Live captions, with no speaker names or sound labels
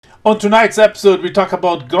On tonight's episode, we talk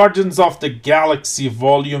about Guardians of the Galaxy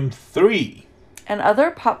Volume 3. And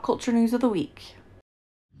other pop culture news of the week.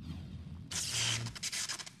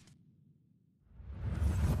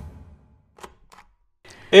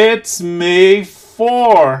 It's May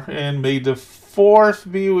 4, and may the 4th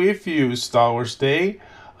be with you, Star Wars Day,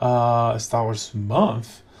 Star Wars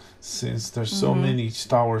Month, since there's so many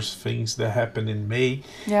Star Wars things that happen in May,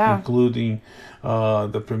 including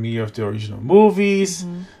the premiere of the original movies,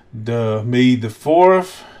 the May the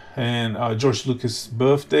 4th, and George Lucas'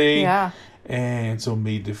 birthday. Yeah. And so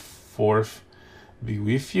may the 4th be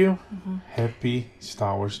with you. Happy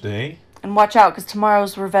Star Wars Day. And watch out, because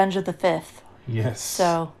tomorrow's Revenge of the 5th. Yes.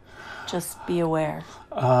 So, just be aware.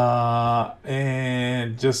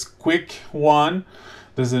 And just quick one.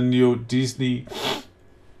 There's a new Disney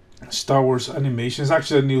Star Wars animation. It's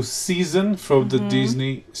actually a new season from the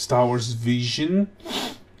Disney Star Wars Visions.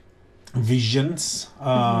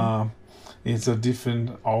 It's a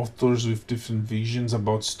different authors with different visions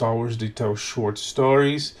about Star Wars. They tell short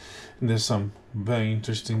stories. And there's some very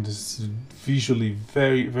interesting, this is visually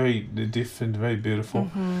very, very different, very beautiful.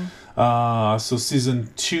 So season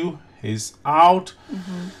 2 is out.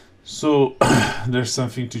 So there's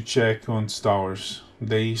something to check on Star Wars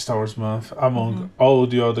Day, Star Wars Month, among all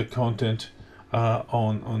the other content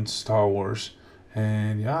on Star Wars.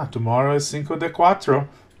 And yeah, tomorrow is Cinco de Cuatro.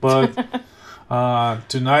 But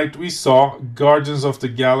tonight we saw Guardians of the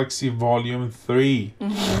Galaxy Volume 3.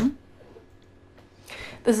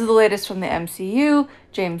 This is the latest from the MCU,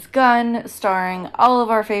 James Gunn, starring all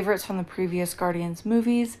of our favorites from the previous Guardians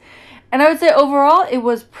movies. And I would say overall it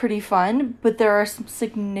was pretty fun, but there are some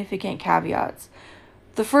significant caveats.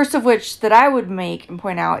 The first of which that I would make and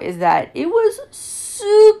point out is that it was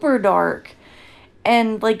super dark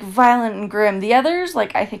and like violent and grim. The others,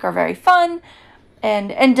 like, I think are very fun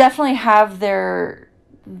and definitely have their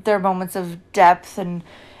moments of depth and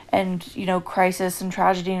you know, crisis and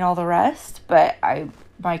tragedy and all the rest, but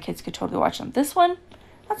my kids could totally watch them. This one,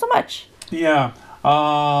 not so much. Yeah.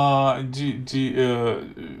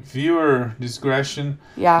 Viewer discretion.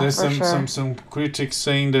 Yeah, there's for sure. some critics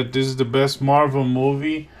saying that this is the best Marvel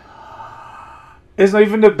movie. It's not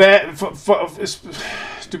even the best.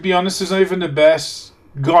 To be honest, it's not even the best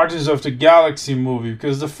Guardians of the Galaxy movie,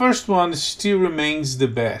 because the first one still remains the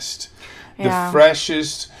best, the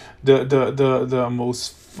freshest, the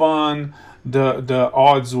most fun. The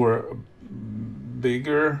odds were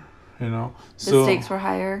bigger, you know. So the stakes were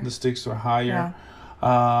higher. The stakes were higher.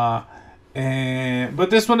 But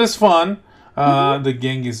this one is fun. The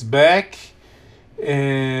gang is back,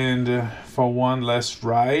 and for one last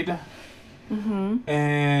ride.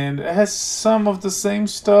 And it has some of the same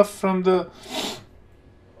stuff from the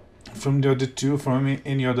other two, from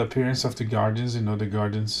any other appearance of the Guardians. You know, the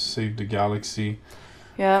Guardians save the galaxy.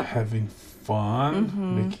 Yeah. Having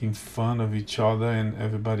fun, making fun of each other and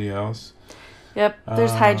everybody else. Yep.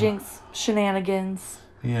 There's hijinks, shenanigans.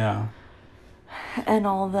 Yeah. And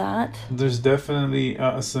all that. There's definitely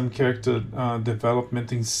some character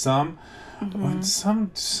development in some. And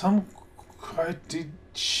some quite did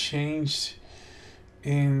change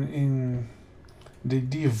in they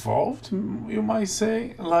evolved, you might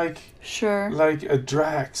say, like a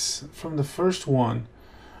Drax from the first one.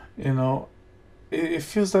 You know, it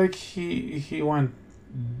feels like he went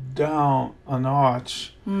down a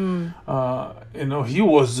notch. You know, he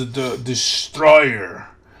was the destroyer,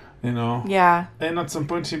 you know. Yeah. And at some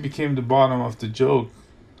point he became the bottom of the joke.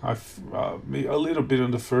 A little bit on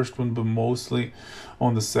the first one, but mostly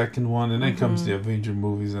on the second one, and then comes the Avenger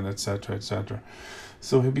movies and etc. etc.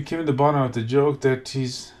 So he became the bottom of the joke that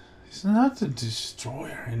he's not the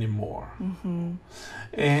destroyer anymore.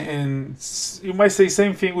 And you might say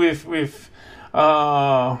same thing with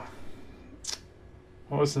what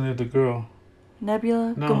was the name of the girl?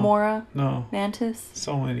 Nebula? No. Gamora? No. Mantis?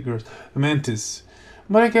 So many girls. Mantis.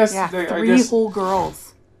 But I guess... Yeah, three whole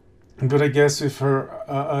girls. But I guess with her,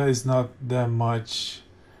 it's not that much.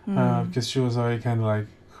 Because she was already kind of like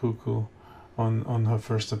cuckoo on her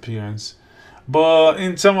first appearance. But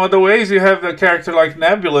in some other ways, you have a character like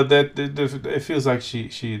Nebula that it feels like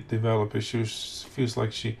she developed. It feels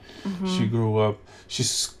like she grew up.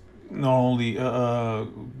 She's not only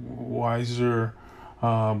wiser,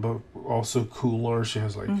 but also cooler. She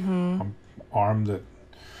has like an arm that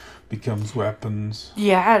becomes weapons.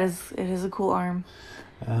 Yeah, it is a cool arm.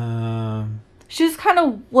 She was kind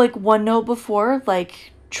of like one note before,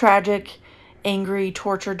 like tragic, angry,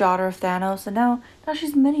 tortured daughter of Thanos, and now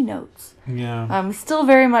she's many notes. Yeah. Still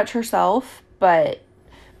very much herself, but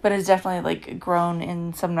has definitely like grown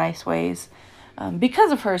in some nice ways.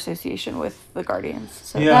 because of her association with the Guardians.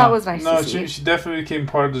 So Yeah, that was nice no, to see. she definitely became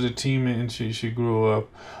part of the team, and she grew up.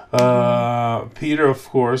 Mm-hmm. Peter, of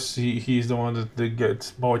course, he's the one that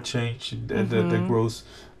gets more change, that grows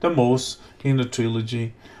the most in the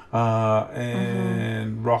trilogy.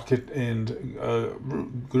 And Rocket and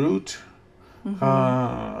Groot.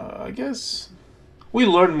 I guess we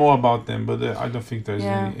learn more about them, but I don't think there's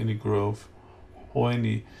any growth or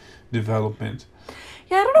any development.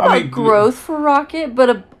 Yeah, I don't know about growth for Rocket,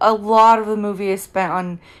 but a lot of the movie is spent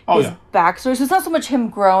on his backstory. So it's not so much him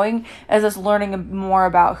growing as us learning more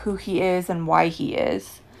about who he is and why he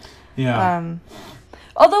is. Yeah.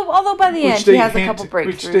 Although by the end he has a couple breakthroughs,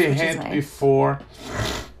 which they which hint is nice. before.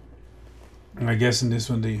 I guess in this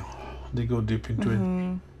one they go deep into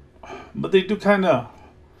it, but they do kind of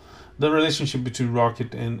the relationship between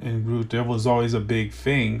Rocket and Groot. There was always a big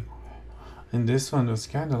thing. In this one, it was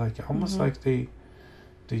kind of like almost like they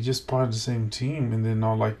just part of the same team, and they're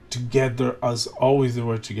not like together as always they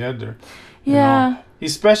were together. Yeah. You know?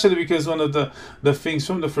 Especially because one of the things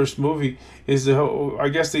from the first movie is I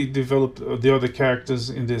guess they developed the other characters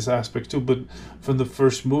in this aspect too, but from the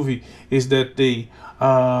first movie is that they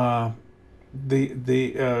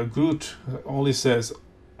Groot only says,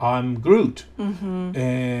 "I'm Groot,"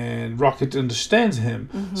 and Rocket understands him.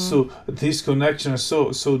 So this connection is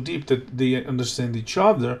so deep that they understand each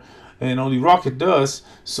other, and only Rocket does.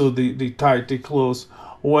 So they tight, they close.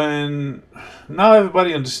 When now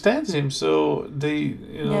everybody understands him, so they're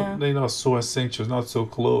not so essential, not so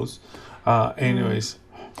close. Anyways,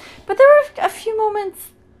 but there were a few moments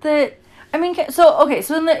that. I mean, so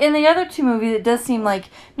in the other two movies, it does seem like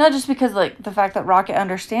not just because like the fact that Rocket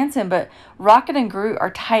understands him, but Rocket and Groot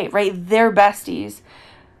are tight, right? They're besties.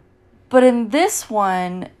 But in this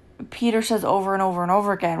one, Peter says over and over and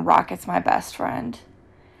over again, "Rocket's my best friend,"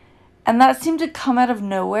 and that seemed to come out of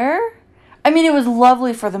nowhere. I mean, it was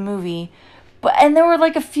lovely for the movie, and there were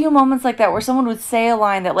like a few moments like that where someone would say a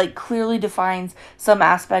line that like clearly defines some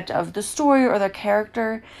aspect of the story or their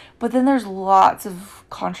character, but then there's lots of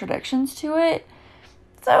contradictions to it.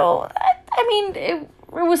 So, I mean, it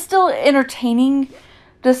was still entertaining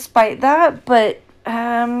despite that, but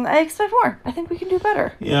I expect more. I think we can do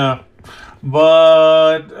better. Yeah,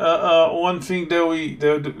 but one thing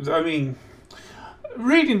I mean,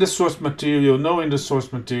 reading the source material, knowing the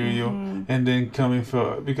source material, and then coming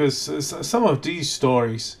because some of these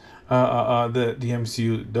stories that the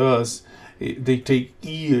MCU does, they take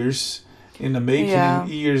years in the making,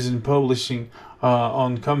 years in publishing.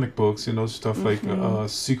 On comic books, stuff like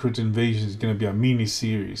Secret Invasion is going to be a mini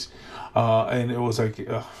series, and it was like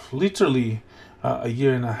literally a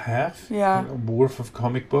year and a half worth of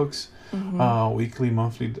comic books, weekly,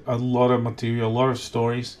 monthly, a lot of material, a lot of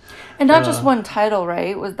stories, and not just one title,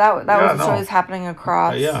 right? Was that was the stories happening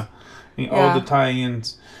across? All the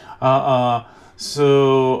tie-ins.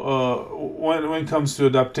 So when it comes to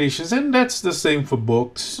adaptations, and that's the same for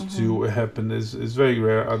books too. It happens. It's very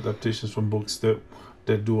rare adaptations from books that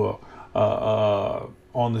do a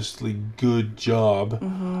honestly good job.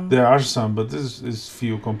 There are some, but this is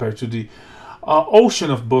few compared to the ocean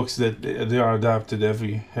of books that they are adapted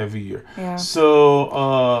every year. Yeah. So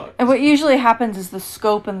and what usually happens is the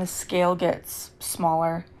scope and the scale gets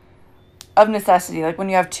smaller. Of necessity, like when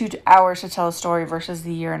you have 2 hours to tell a story versus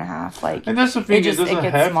the year and a half, like, and that's the thing. It doesn't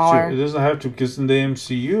have smaller. to. It doesn't have to, because in the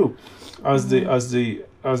MCU, as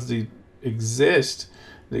they exist,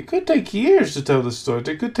 they could take years to tell the story.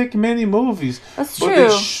 They could take many movies. That's but true.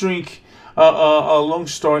 They shrink a long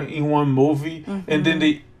story in one movie, and then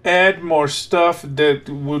they add more stuff that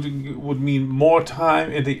would mean more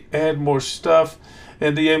time, and they add more stuff.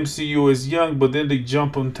 And the MCU is young, but then they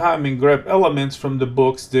jump on time and grab elements from the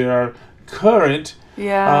books that are current,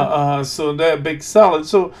 so that big solid.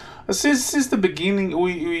 So since the beginning,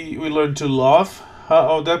 we learned to love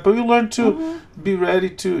all that, but we learned to be ready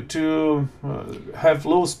to have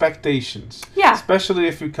low expectations. Yeah, especially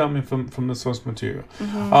if you're coming from the source material.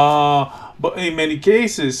 But in many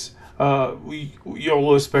cases, your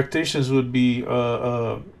low expectations would be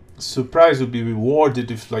surprise would be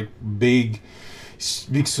rewarded if like big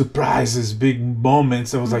surprises, big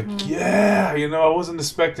moments. I was like, I wasn't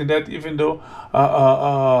expecting that, even though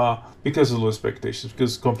because of low expectations,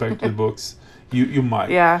 because compared to the books, you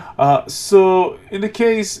might. So in the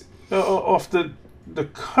case of the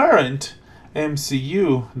current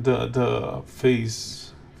MCU, the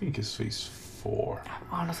phase, I think it's phase 4. I've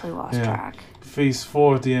honestly lost track. Phase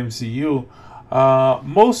 4 of the MCU.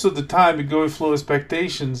 Most of the time you go with low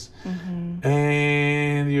expectations,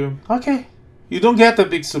 and you don't get the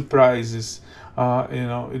big surprises.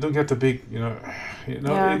 You don't get the big,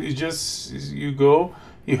 you just you go,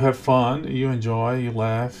 you have fun, you enjoy, you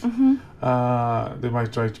laugh. Mm-hmm. They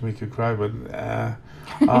might try to make you cry, but uh,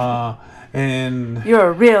 and You're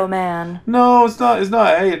a real man. no, it's not. It's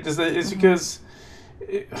not hate. It's because,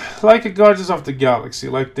 like a Guardians of the Galaxy,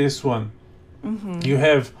 like this one, Mm-hmm. you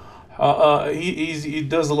have. He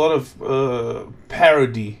does a lot of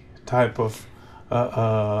parody type of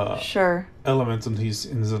Sure. elements in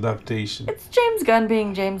his adaptation, It's James Gunn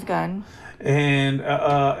being James Gunn. and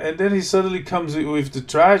then he suddenly comes with the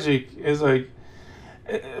tragic. It's like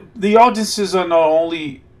the audiences are not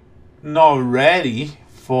only not ready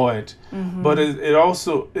for it, Mm-hmm. but it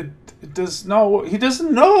also it does not work. He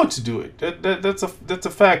doesn't know how to do it. That's a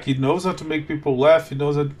fact. He knows how to make people laugh. He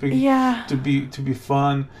knows how to Yeah. to be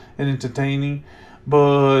fun and entertaining,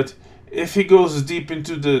 but if he goes deep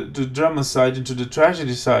into the drama side, into the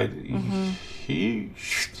tragedy side, Mm-hmm.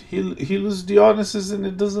 he loses the audiences, and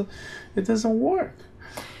it doesn't work.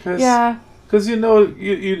 Yeah. Because you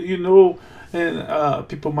know, and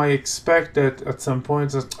people might expect that at some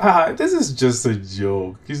point that this is just a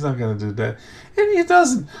joke. He's not gonna do that, and he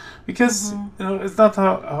doesn't, because it's not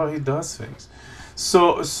how he does things.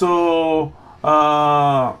 So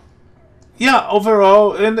yeah,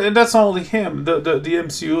 overall, and that's not only him. The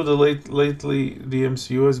MCU, lately the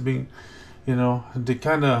MCU has been, they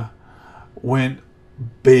kind of went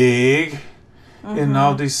big, and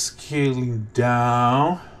now they're scaling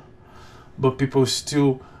down, but people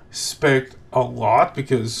still expect a lot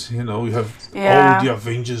because we have Yeah. all the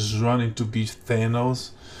Avengers running to beat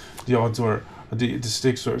Thanos. The odds were the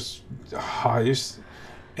stakes were highest,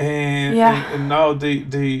 and Yeah. and now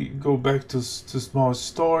they go back to small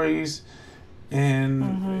stories,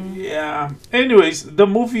 and yeah. Anyways, the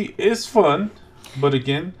movie is fun, but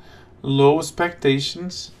again, low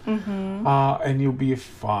expectations, and you'll be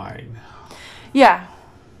fine. Yeah.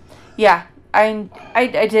 Yeah.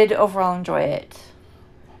 I did overall enjoy it.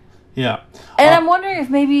 Yeah. And I'm wondering if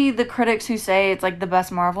maybe the critics who say it's like the best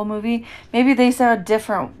Marvel movie, maybe they saw a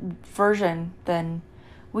different version than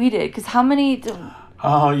we did. Because how many...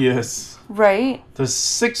 Oh, yes. Right? There's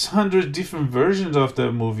 600 different versions of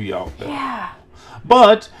that movie out there. Yeah.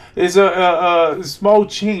 But it's a small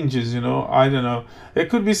changes, I don't know. It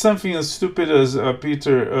could be something as stupid as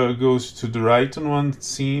Peter goes to the right on one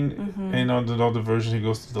scene, and on the other version he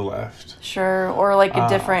goes to the left. Sure. Or like a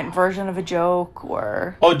different version of a joke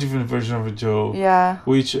or... Or different version of a joke. Yeah.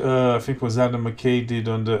 Which I think was Adam McKay did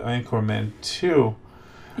on the Anchorman 2.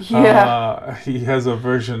 Yeah. He has a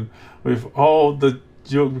version with all the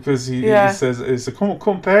joke, because he says it's a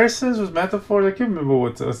comparisons with metaphors. I can't remember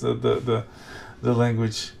what the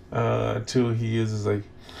language tool he uses, like,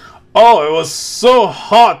 oh, it was so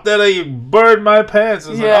hot that I burned my pants.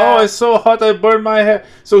 It's like, oh, it's so hot I burned my hair.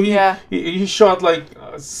 So he shot like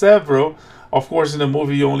several. Of course, in the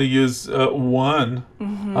movie you only use one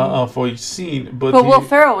for each scene, but Will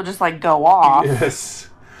Ferrell will just like go off. Yes.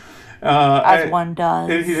 As one does.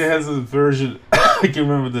 And he has a version, I can't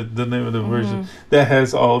remember the name of the version, that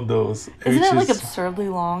has all those. Isn't it like absurdly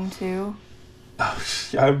long too?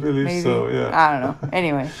 I believe so, yeah. I don't know.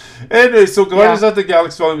 Anyway, so Guardians of the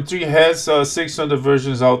Galaxy Volume 3 has 600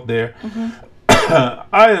 versions out there.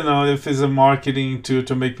 I don't know if it's a marketing tool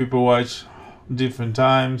to make people watch different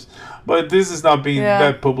times, but this is not being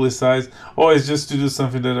that publicized, or it's just to do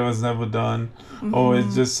something that was never done, or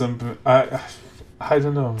it's just something... I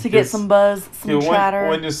don't know. To get some buzz, some chatter.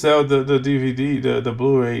 When you sell the DVD, the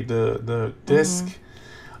Blu-ray, the disc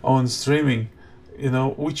on streaming,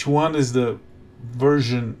 which one is the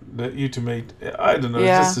version that you to make? I don't know. It's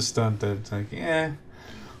just a stunt that's like,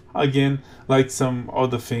 again, like some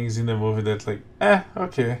other things in the movie that's like,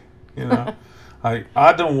 okay, like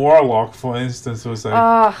Adam Warlock, for instance, was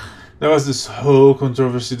like, there was this whole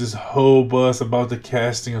controversy, this whole buzz about the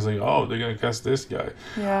casting. I was like, oh, they're gonna cast this guy,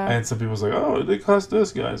 and some people was like, oh, they cast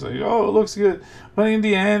this guy. It's like, oh, it looks good, but in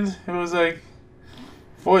the end, it was like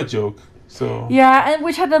for a joke. So and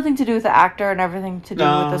which had nothing to do with the actor and everything to do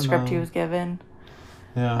with the script he was given.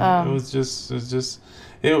 Yeah, it was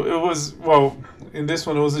well, in this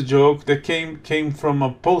one it was a joke that came from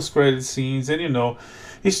a post-credit scenes, and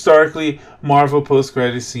historically Marvel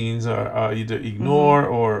post-credit scenes are either ignored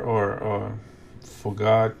or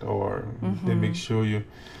forgot, or they make sure you,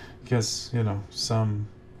 because some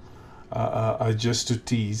are just to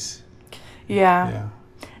tease. Yeah.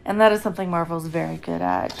 And that is something Marvel's very good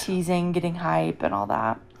at, teasing, getting hype, and all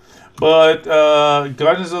that. But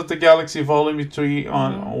Guardians of the Galaxy Volume 3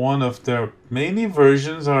 on one of their many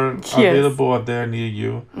versions are available out there near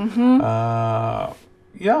you. Go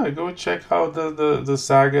check out the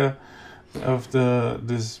saga of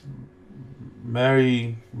this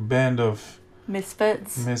merry band of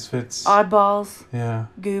Misfits. Misfits. Oddballs. Yeah.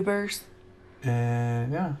 Goobers.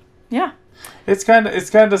 And yeah. Yeah. It's kind of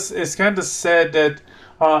sad that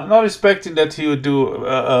not expecting that he would do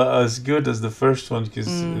as good as the first one because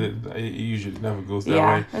it usually never goes that way.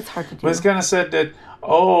 Yeah, it's hard to do. But it's kind of sad that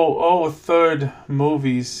third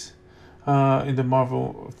movies in the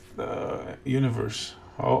Marvel universe,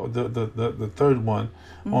 the third one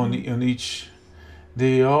on each,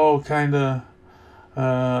 they all kind of,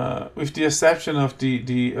 with the exception of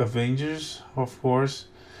the Avengers, of course.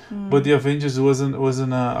 But the Avengers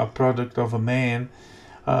wasn't a product of a man.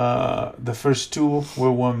 The first two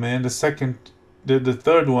were one man. The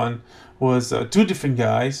third one was two different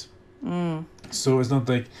guys. So it's not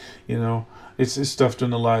like, it's tough to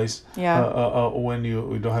analyze. Yeah. When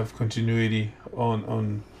you don't have continuity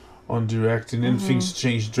on directing, and things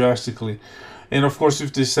change drastically. And of course,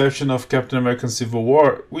 with the exception of Captain America: Civil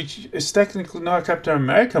War, which is technically not a Captain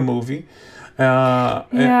America movie.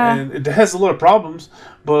 And it has a lot of problems,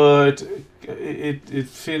 but it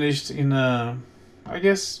finished in a, I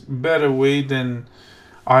guess, better way than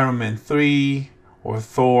Iron Man 3 or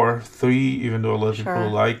Thor 3, even though a lot of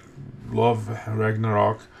people love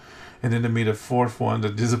Ragnarok. And then they made a fourth one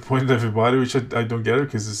that disappointed everybody, which I don't get it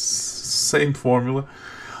because it's same formula.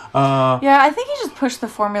 I think he just pushed the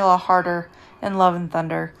formula harder in Love and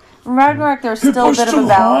Thunder. In Ragnarok, there's still a bit of a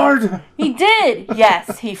balance. Hard. He did,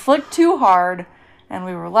 yes. He flicked too hard, and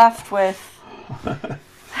we were left with.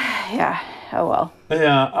 Yeah. Oh well.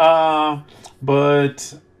 Yeah.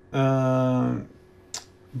 But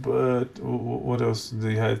what else?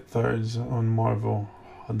 They had thirds on Marvel.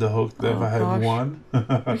 The Hulk never had one.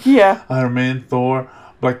 Yeah. Iron Man, Thor,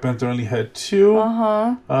 Black Panther only had two.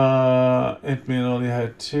 Ant-Man only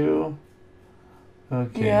had two.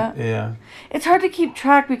 Okay. Yeah. It's hard to keep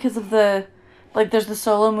track because of there's the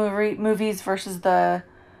solo movies versus the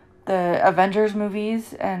Avengers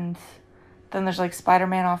movies, and then there's like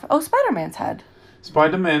Spider-Man off. Oh, Spider-Man's had.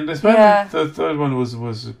 Spider-Man. The third one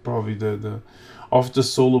was probably the of the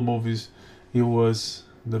solo movies. It was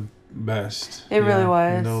the best. It really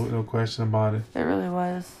was. No question about it. It really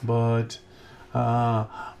was. But yeah,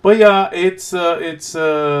 it's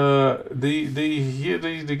they're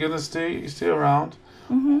gonna stay around.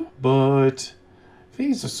 But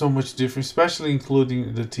things are so much different, especially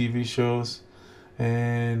including the TV shows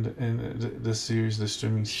and the series, the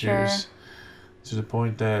streaming series, to the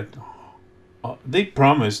point that they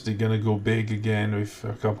promised they're gonna go big again with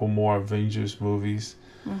a couple more Avengers movies.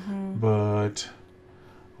 But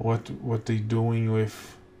what they're doing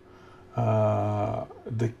with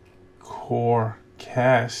the core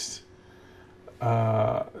cast,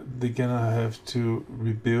 they're gonna have to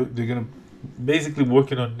rebuild. They're gonna basically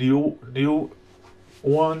working on new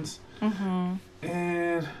ones,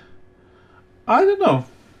 and I don't know.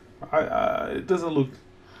 It doesn't look.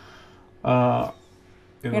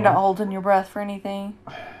 You're not holding your breath for anything.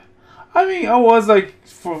 I mean, I was like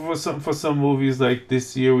for some movies like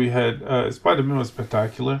this year we had Spider-Man was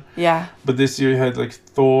spectacular. Yeah. But this year we had like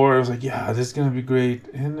Thor. I was like, yeah, this is gonna be great,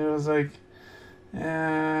 and it was like,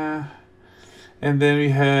 And then we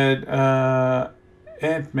had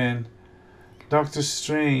Ant-Man, Doctor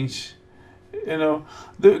Strange.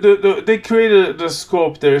 They created the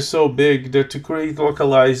scope there so big that to create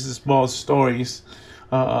localized small stories,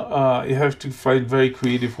 you have to find very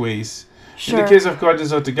creative ways. In the case of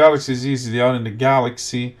Guardians of the Galaxy, it's easy. They're out in the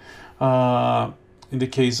galaxy. In the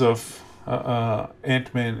case of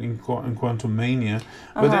Ant-Man in Quantumania.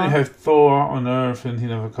 But then you have Thor on Earth, and he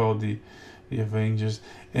never called the Avengers.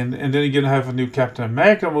 And then you're going to have a new Captain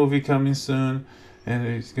America movie coming soon. And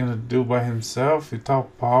he's going to do by himself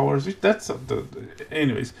without powers.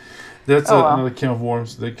 Anyways, that's another can of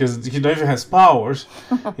worms. Because he never has powers.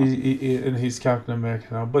 And he's Captain America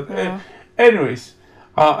now. But anyways...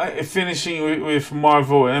 finishing with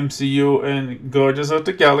Marvel, MCU, and Guardians of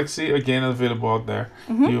the Galaxy, again available out there.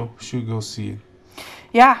 You should go see it.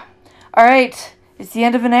 Yeah. All right. It's the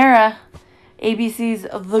end of an era. ABC's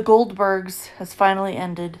The Goldbergs has finally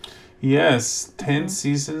ended. Yes. 10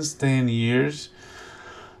 seasons, 10 years.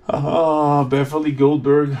 Beverly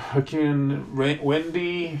Goldberg,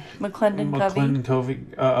 Wendy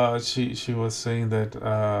McClendon-Covey. She was saying that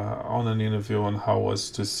on an interview on how it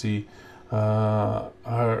was to see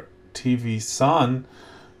her TV son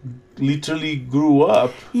literally grew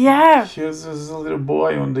up. Yeah. She was a little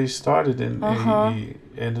boy when they started, and he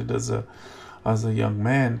ended as a young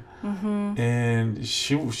man. And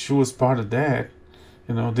she was part of that.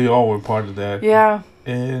 They all were part of that. Yeah.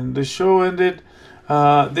 And the show ended.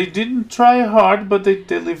 They didn't try hard, but they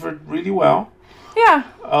delivered really well. Yeah.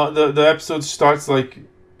 The episode starts like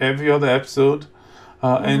every other episode.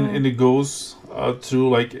 and it goes through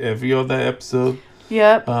like every other episode.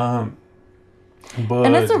 Yep. But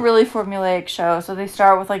And it's a really formulaic show. So they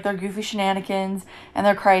start with like their goofy shenanigans and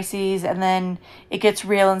their crises, and then it gets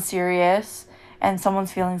real and serious, and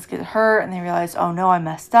someone's feelings get hurt, and they realize, oh no, I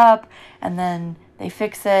messed up, and then they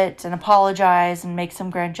fix it and apologize and make some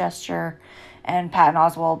grand gesture, and Patton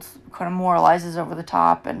Oswalt kind of moralizes over the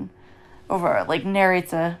top and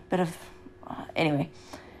narrates a bit of anyway,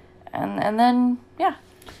 and then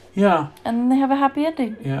yeah, and then they have a happy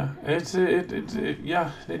ending. yeah,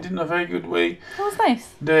 yeah, they did in a very good way. It was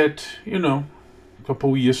nice. That a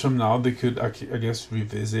couple of years from now they could I guess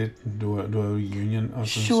revisit, do a reunion of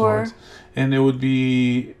some sorts, and it would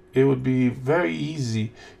be very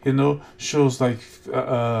easy, shows like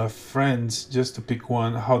Friends, just to pick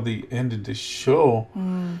one, how they ended the show,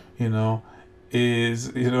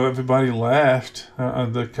 is everybody laughed.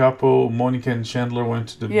 The couple, Monica and Chandler, went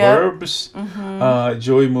to the burbs.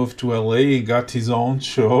 Joey moved to LA and got his own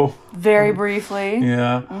show very briefly.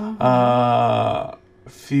 Yeah.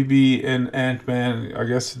 Phoebe and Ant-Man, I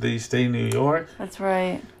guess they stay in New York. That's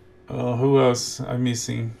right. Who else I'm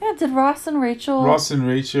missing? Yeah, did Ross and Rachel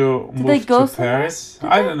moved to Paris?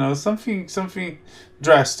 I don't know, something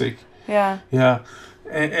drastic. Yeah. Yeah.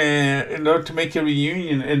 And in order to make a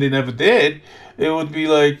reunion, and they never did, it would be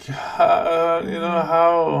like, how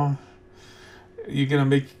you're gonna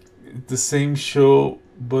make the same show,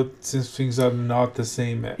 but since things are not the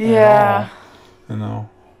same at all,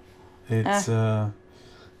 it's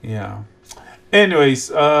yeah. Anyways,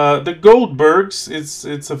 the Goldbergs,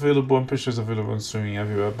 it's available. I'm pretty sure it's available on streaming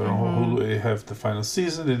everywhere. But on Hulu, they have the final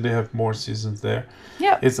season, and they have more seasons there.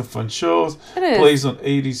 Yeah, it's a fun show. It is. Plays on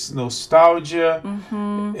 80s nostalgia,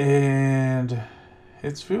 and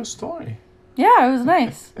it's real story. Yeah, it was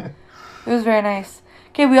nice. It was very nice.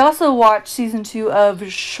 Okay, we also watched season 2 of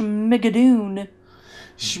Schmigadoon.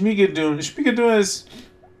 Schmigadoon is.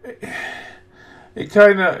 It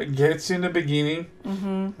kind of gets you in the beginning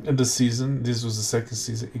of the season. This was the second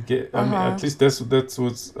season. I mean, at least that's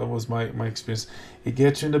what was my experience. It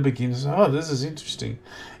gets you in the beginning. So, oh, this is interesting,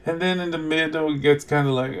 and then in the middle it gets kind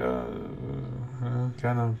of like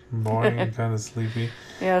kind of boring and kind of sleepy.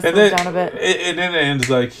 Yeah, it slows down a bit. And then it ends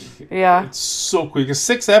like it's so quick. It's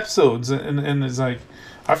 6 episodes, and it's like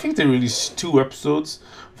I think they released 2 episodes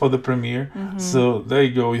for the premiere. So there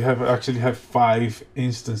you go. You actually have 5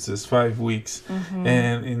 instances, 5 weeks,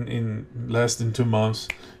 and in less than 2 months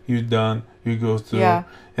you're done. You go through,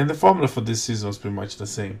 and the formula for this season was pretty much the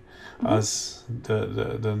same as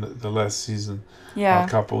the last season. A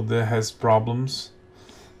couple that has problems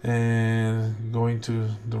and going to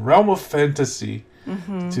the realm of fantasy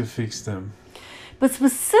to fix them, but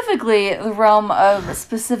specifically the realm of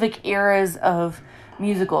specific eras of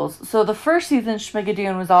musicals. So the first season,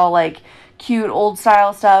 Schmigadoon, was all like cute old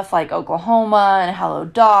style stuff like Oklahoma and Hello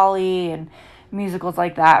Dolly and musicals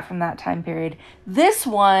like that from that time period. This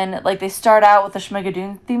one, like, they start out with the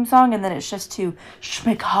Schmigadoon theme song and then it shifts to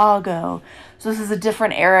Schmicago. So this is a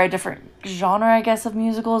different era, a different genre, I guess, of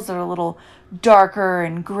musicals that are a little darker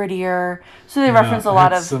and grittier. So they reference a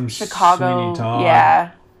lot of Chicago,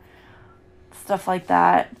 stuff like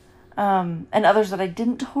that, and others that I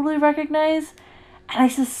didn't totally recognize. And I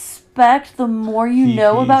suspect the more you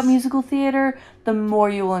know about musical theater, the more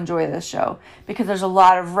you will enjoy this show. Because there's a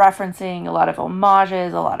lot of referencing, a lot of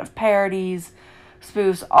homages, a lot of parodies,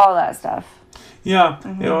 spoofs, all that stuff. Yeah,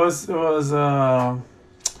 it was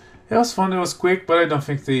fun. It was quick, but I don't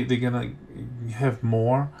think they're gonna have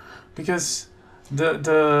more, because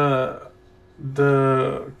the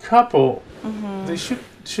couple they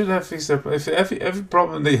should have fixed that. If every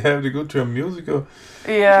problem they have, they go to a musical.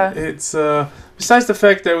 Yeah, it's besides the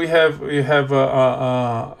fact that we have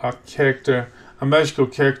a character, a magical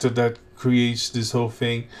character that creates this whole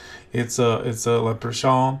thing. It's a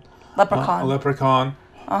leprechaun that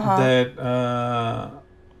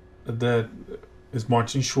is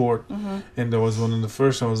marching short, and there was one in the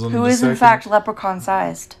first one. Was on who the is second. In fact leprechaun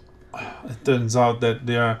sized. It turns out that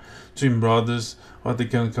they are twin brothers, or they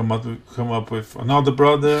can come up with another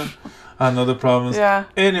brother, another problem. Yeah.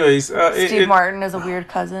 Anyways, Steve Martin is a weird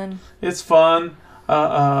cousin. It's fun.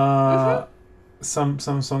 Some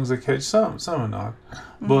songs are catch, some are not.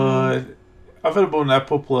 But available on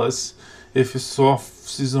Apple Plus. If you saw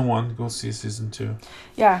season 1, go see season 2.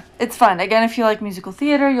 Yeah, it's fun. Again, if you like musical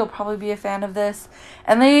theater, you'll probably be a fan of this.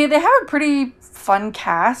 And they have a pretty fun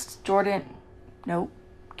cast.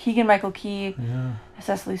 Keegan-Michael Key,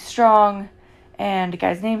 Cecily Strong, and a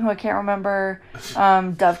guy's name who I can't remember,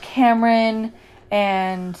 Dove Cameron,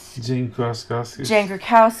 and Jane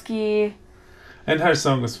Krakowski. And her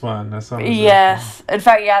song was fun. Her song was Yes. In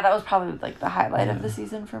fact, yeah, that was probably like the highlight of the Yeah.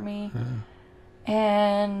 season for me. Yeah.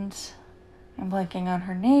 And I'm blanking on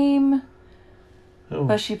her name, Oh,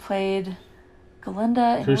 but she played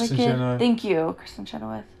Glinda in Kirsten Wicked. Chenoweth. Thank you, Kristen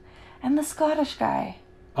Chenoweth. And the Scottish guy.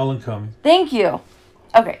 Alan Cumming. Thank you.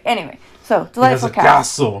 Okay, anyway. So, He has delightful a cast.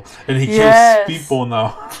 castle, and he Yes. kills people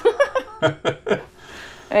now.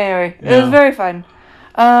 Anyway, it Yeah. was very fun.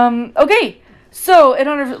 Okay, so in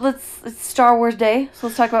honor of, it's Star Wars Day, so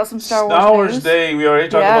let's talk about some Star Wars news. Day. We already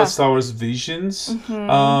talked Yeah. about Star Wars Visions.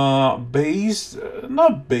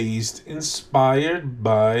 Inspired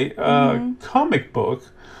by a comic book.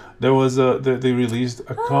 There was they released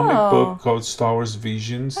a comic Oh. book called Star Wars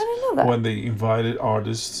Visions. I didn't know that. When they invited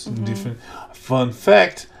artists in different. Fun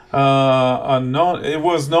fact. It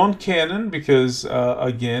was non-canon because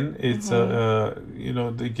again it's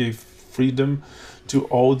they gave freedom to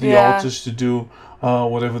all the Yeah. authors to do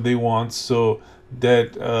whatever they want, so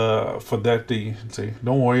that for that they say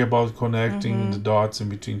don't worry about connecting the dots in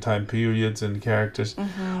between time periods and characters.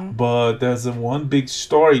 But there's one big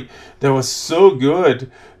story that was so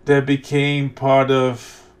good that became part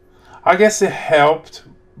of, I guess it helped,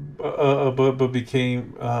 but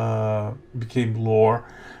became lore.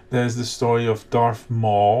 There's the story of Darth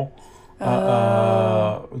Maul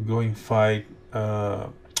going fight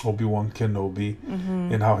Obi-Wan Kenobi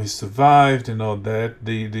and how he survived and all that.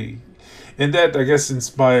 And that, I guess,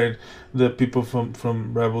 inspired the people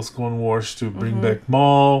from Rebels Clone Wars to bring back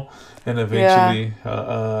Maul and eventually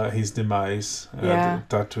his demise at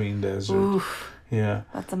the Tatooine Desert. Oof, Yeah.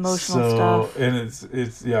 that's emotional stuff. And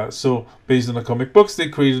it's so based on the comic books they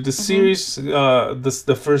created the series.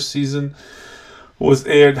 The first season was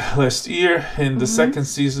aired last year, and the second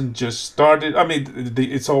season just started. I mean,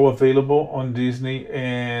 it's all available on Disney,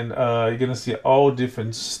 and you're gonna see all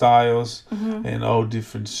different styles and all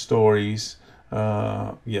different stories. We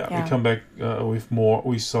come back with more.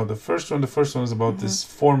 We saw the first one. The first one is about this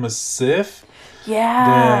former Sith.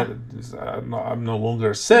 Yeah. That I'm no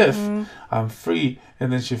longer a Sith. I'm free,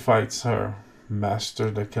 and then she fights her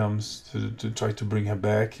master that comes to try to bring her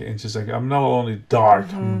back, and she's like, I'm not only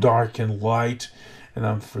dark, I'm dark and light, and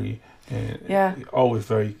I'm free. And all with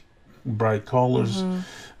very bright colors,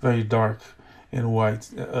 very dark and white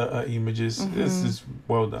images. This is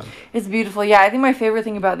well done. It's beautiful. Yeah, I think my favorite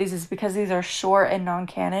thing about these is because these are short and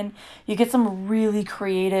non-canon, you get some really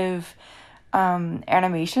creative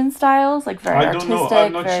animation styles, like very artistic. I don't know.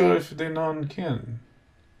 I'm not sure if they're non-canon.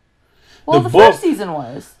 Well, the first season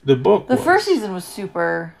was. The book The was. first season was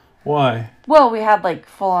super. Why? Well, we had like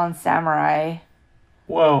full-on samurai,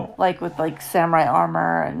 Well, like with like samurai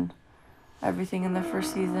armor and everything in the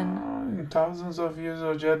first season. thousands of years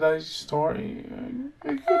of Jedi story.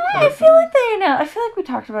 I feel like I feel like we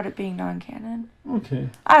talked about it being non-canon. Okay.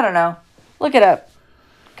 I don't know. Look it up.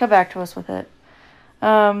 Come back to us with it.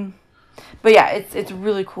 But yeah, it's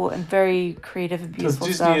really cool and very creative and Because beautiful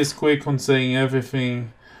Disney stuff. is quick on saying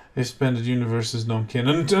everything expanded universe is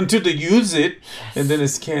non-canon until they use it, and then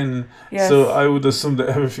it's canon. Yes. So I would assume that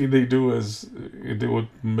everything they do is they would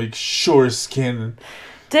make sure it's canon.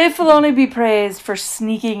 Dave Filoni be praised for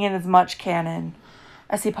sneaking in as much canon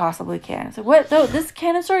as he possibly can. It's like, what? No, this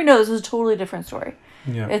canon story? No, this is a totally different story.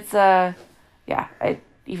 Yeah. It's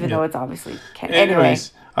even though it's obviously canon.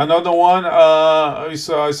 Anyways, another one. I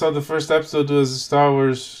saw the first episode was Star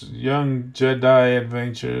Wars Young Jedi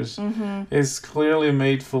Adventures. It's clearly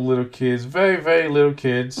made for little kids, very very little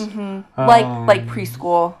kids. Like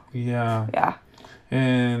preschool. Yeah. Yeah.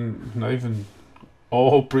 And not even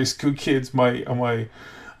all preschool kids might like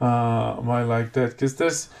that,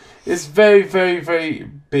 because it's very very very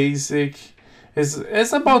basic.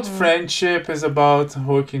 It's about friendship. It's about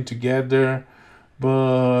working together.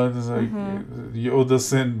 But it's like Yoda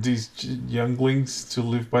sent these younglings to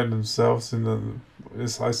live by themselves in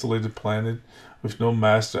this isolated planet with no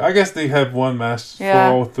master. I guess they have one master for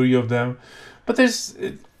all three of them. But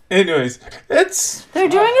anyways, They're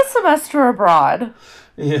doing a semester abroad.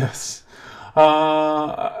 Yes.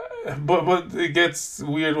 But it gets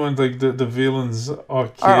weird when like the villains are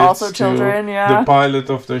kids. Are also too. children, yeah. The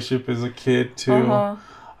pilot of their ship is a kid too.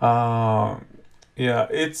 Yeah,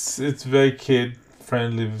 it's very kid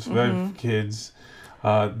friendly, it's very kids.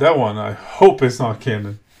 That one I hope it's not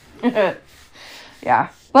canon. Yeah.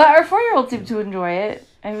 But our 4-year-old seemed to enjoy it.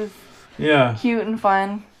 It was cute and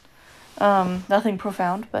fun. Nothing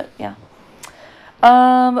profound, but yeah.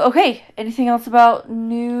 Okay. Anything else about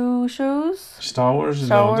new shows? Star Wars?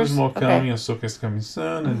 Star No, Wars? there's more Okay. coming. Ahsoka's coming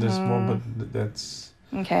soon, and there's more, but that's...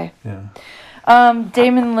 Okay. Yeah.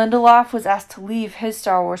 Damon Lindelof was asked to leave his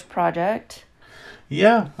Star Wars project.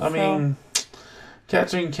 Yeah, I mean,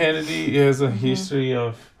 Catherine Kennedy has a history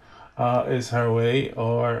of Is Her Way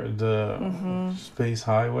or the Space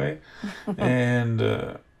Highway,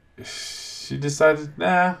 and she decided,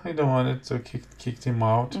 nah, I don't want it, so kicked him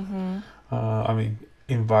out. I mean,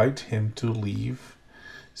 invite him to leave.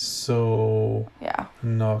 So Yeah.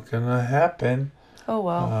 not gonna happen. Oh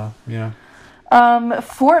well. Yeah.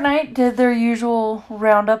 Fortnite did their usual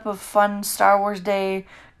roundup of fun Star Wars Day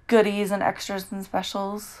goodies and extras and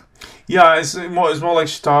specials. Yeah, it's more like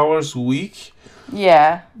Star Wars Week.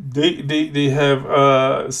 Yeah. They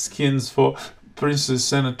have skins for Princess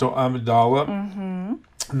Senator Amidala.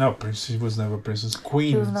 No, Princess, she was never Princess.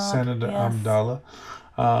 Queen Senator Amidala.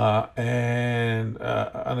 And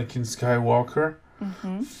Anakin Skywalker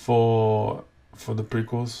for the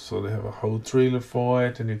prequels. So they have a whole trailer for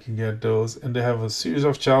it, and you can get those. And they have a series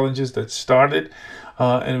of challenges that started,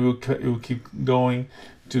 and will keep going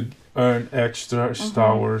to earn extra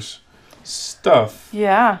Star Wars stuff.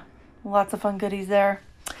 Yeah, lots of fun goodies there.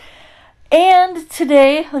 And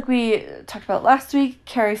today, like we talked about last week,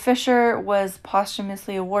 Carrie Fisher was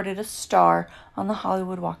posthumously awarded a star on the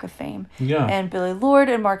Hollywood Walk of Fame. Yeah. And Billy Lord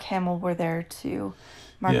and Mark Hamill were there to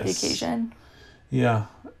mark the occasion. Yeah.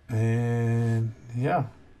 And yeah,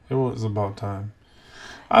 it was about time.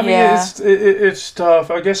 I mean, it's tough.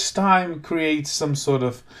 I guess time creates some sort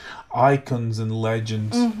of icons and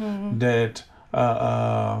legends that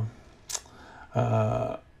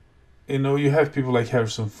you have people like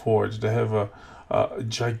Harrison Ford. They have a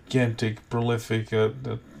gigantic, prolific,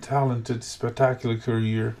 talented, spectacular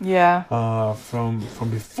career. Yeah. From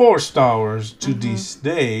before Star Wars to this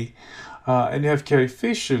day. And you have Carrie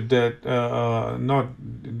Fisher that, not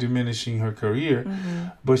diminishing her career,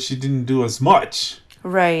 but she didn't do as much.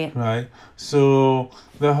 Right. Right. So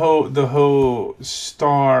the whole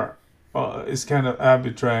star is kind of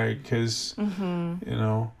arbitrary because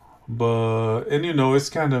but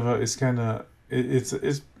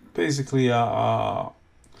it's basically a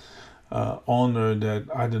honor that,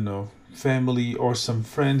 I don't know, family or some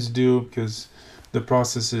friends do, because the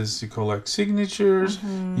process is you collect signatures,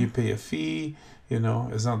 you pay a fee. It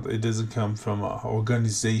doesn't come from an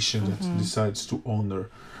organization that decides to honor.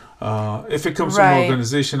 If it comes from an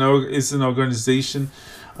organization, it's an organization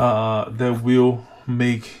that will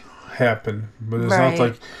make happen. But it's not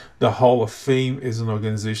like the Hall of Fame is an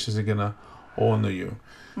organization that's gonna honor you.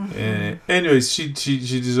 Anyways, she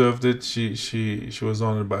deserved it. She was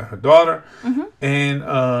honored by her daughter and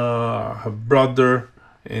her brother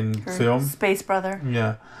in her film. Space brother.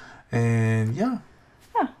 Yeah. And yeah.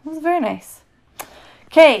 Yeah, it was very nice.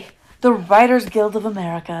 Okay, the Writers Guild of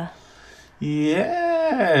America.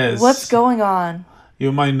 Yes. What's going on?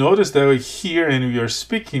 You might notice that we're here and we are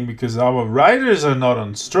speaking because our writers are not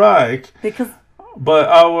on strike. But that's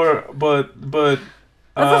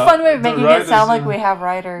a fun way of making it sound like we have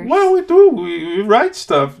writers. Well, we do. We write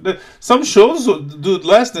stuff. Some shows do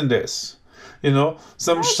less than this.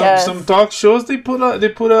 Some talk shows they put a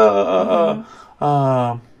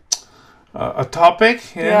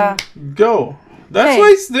topic and go.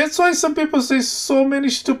 That's why some people say so many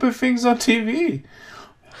stupid things on TV.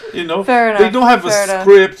 Fair enough. They don't have a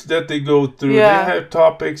script that they go through. Yeah. They have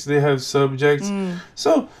topics. They have subjects.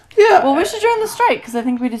 So yeah. Well, we should join the strike because I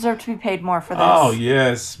think we deserve to be paid more for this. Oh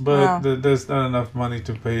yes, but there's not enough money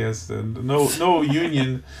to pay us. No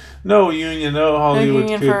union, no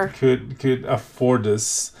Hollywood could afford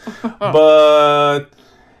this. But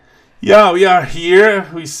yeah, we are here.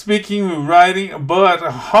 We're speaking, we're writing, but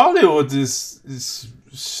Hollywood is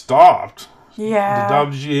stopped. Yeah. The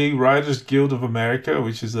WGA Writers Guild of America,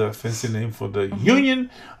 which is a fancy name for the Union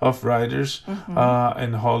of Writers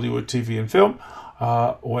in Hollywood TV and film,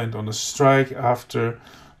 went on a strike after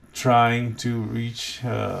trying to reach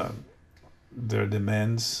their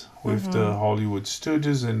demands with the Hollywood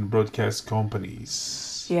studios and broadcast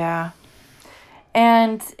companies. Yeah.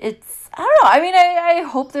 And I don't know. I mean, I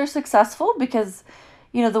hope they're successful because,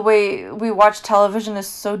 the way we watch television is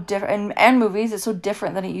so different, and movies is so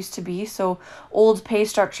different than it used to be. So old pay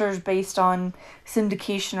structures based on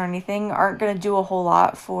syndication or anything aren't going to do a whole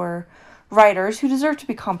lot for writers who deserve to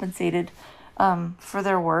be compensated for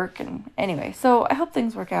their work. And anyway, so I hope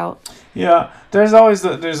things work out. Yeah, there's always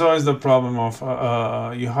the problem of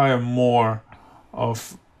you hire more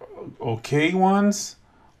of okay ones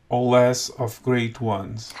or less of great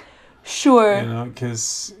ones. Sure.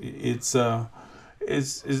 Because it's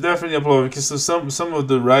definitely a problem. Because some of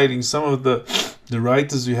the writing, some of the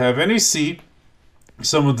writers we have, and you see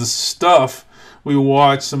some of the stuff we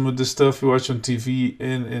watch, some of the stuff we watch on TV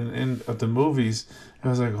and at the movies. I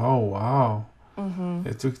was like, oh wow.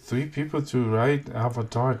 It took 3 people to write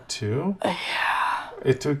Avatar 2. Yeah.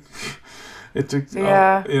 It took It took,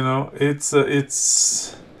 Yeah.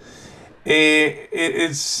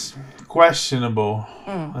 it's questionable,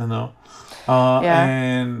 you know.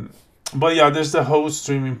 Yeah. But yeah, there's the whole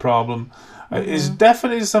streaming problem. It's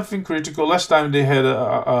definitely something critical. Last time they had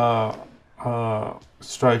a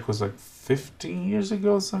strike was like 15 years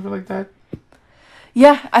ago, something like that.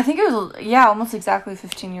 Yeah, I think it was, almost exactly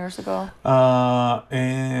 15 years ago.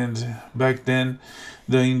 And back then,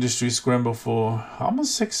 the industry scrambled for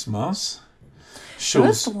almost 6 months. It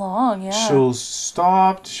was long, yeah. Shows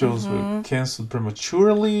stopped. Shows were canceled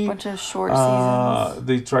prematurely. Bunch of short seasons.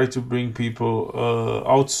 They tried to bring people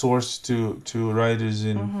outsourced to writers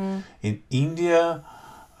in India.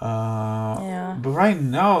 But right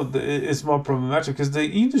now it's more problematic because the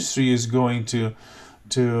industry is going to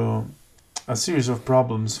a series of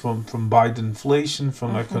problems from Biden inflation,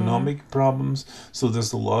 from economic problems. So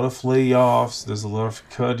there's a lot of layoffs. There's a lot of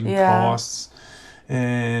cutting costs,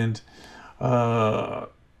 and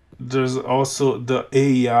there's also the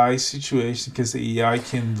AI situation because AI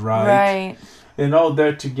can write. Right. And all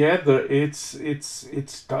that together, it's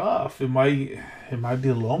tough. It might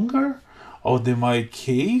be longer, or they might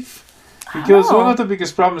cave. Because one of the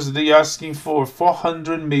biggest problems is they're asking for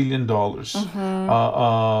 $400 million.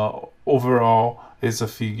 Overall, is a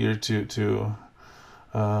figure to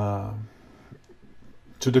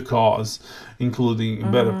the cause, including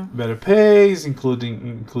better pays,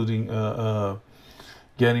 including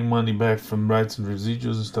getting money back from rights and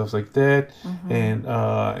residuals and stuff like that, and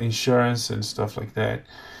insurance and stuff like that.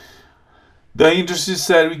 The industry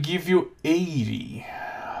said we give you 80.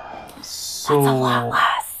 So that's a lot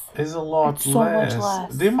less. It's a lot it's so less. Much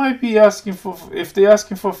less. They might be asking for, if they're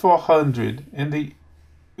asking for 400 and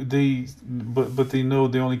but they know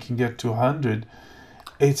they only can get 200.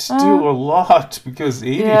 It's still a lot, because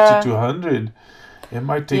 80 to 200, it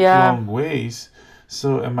might take long ways.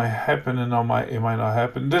 So it might happen and it might not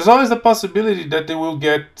happen. There's always the possibility that they will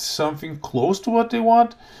get something close to what they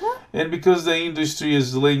want. And because the industry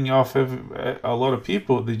is laying off a lot of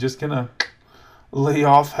people, they just gonna lay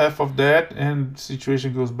off half of that, and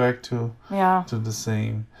situation goes back to the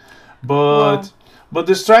same. But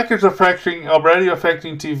the strikers are already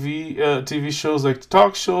affecting TV shows, like the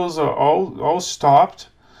talk shows are all stopped,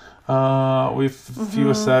 with few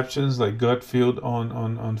exceptions, like Gutfield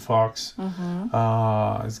on Fox.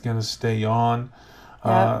 It's gonna stay on.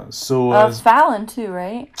 So Fallon too,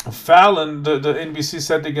 right? Fallon, the NBC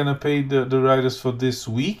said they're gonna pay the writers for this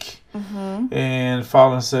week, and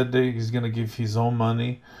Fallon said that he's gonna give his own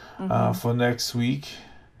money for next week.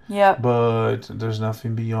 But there's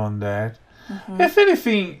nothing beyond that. If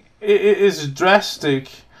anything, it is drastic.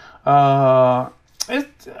 I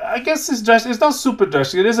guess it's drastic. It's not super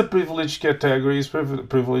drastic. It is a privileged category. It's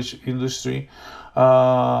privileged industry.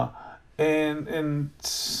 And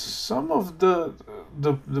some of the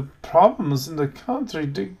problems in the country,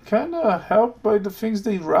 they kind of help by the things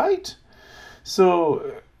they write. So,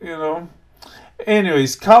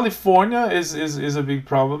 anyways, California is a big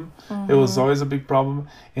problem. It was always a big problem,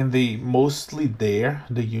 and they mostly there.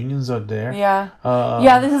 The unions are there.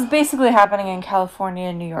 This is basically happening in California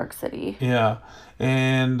and New York City.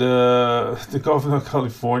 And the governor of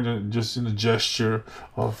California, just in a gesture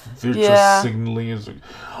of virtual signaling, is like,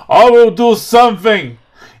 I will do something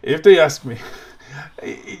if they ask me.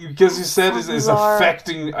 Because he said it's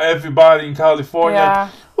affecting everybody in California,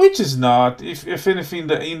 which is not. If anything,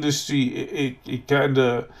 the industry, it kind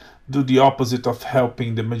of do the opposite of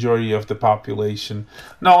helping the majority of the population.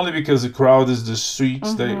 Not only because the crowd is the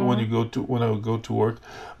streets that when I go to work,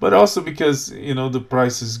 but also because the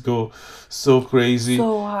prices go so crazy,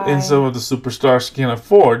 so high, and some of the superstars can't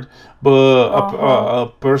afford. But a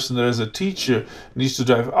person that is a teacher needs to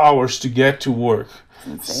drive hours to get to work.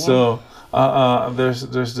 So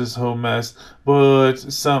there's this whole mess. But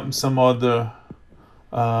some other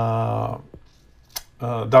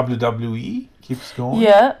WWE keeps going.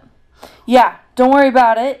 Yeah, don't worry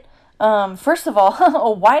about it. First of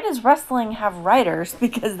all, why does wrestling have writers?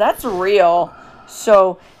 Because that's real.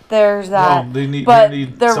 So there's that. Well, they need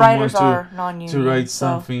their writers are non-union to write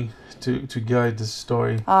something to guide the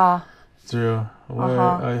story through.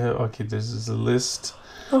 I have this is a list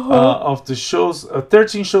of the shows.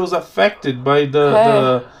 13 shows affected by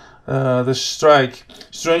the strike: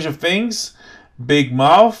 Stranger Things, Big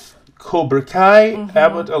Mouth, Cobra Kai,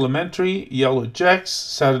 Abbott Elementary, Yellow Jacks.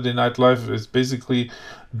 Saturday Night Live is basically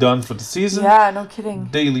done for the season. Yeah, no kidding.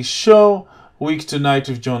 Daily Show, Week Tonight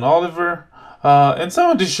with John Oliver. And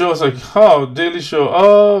some of these shows like, Daily Show,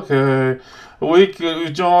 okay. Week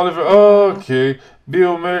with John Oliver, okay.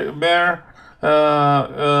 Bill Maher,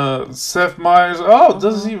 Seth Meyers. Oh,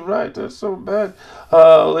 does he write? That's so bad.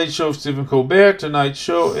 Late Show of Stephen Colbert, Tonight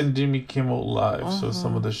Show, and Jimmy Kimmel Live. So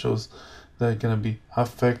some of the shows that are gonna be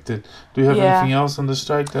affected. Do you have anything else on the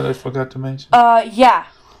strike that I forgot to mention? Yeah.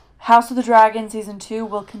 House of the Dragon season 2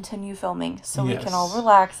 will continue filming, so we can all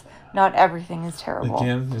relax. Not everything is terrible.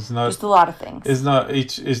 Again, it's not just a lot of things. It's not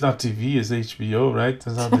TV. It's HBO, right?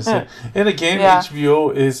 That's how they say. And again,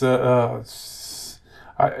 HBO is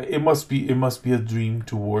it must be a dream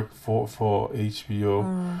to work for HBO.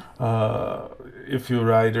 If you're a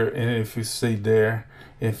writer and if you stay there,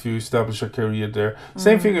 if you establish a career there.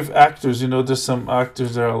 Same thing with actors. You know, there's some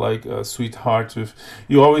actors that are like sweethearts with.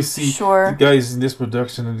 You always see the guys in this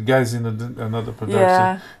production and the guys in another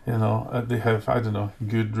production. You know, they have, I don't know,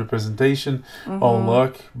 good representation, all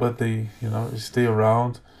luck, but they, you know, stay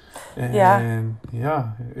around. And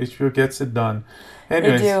HBO gets it done.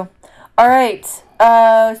 Anyways. They do. All right.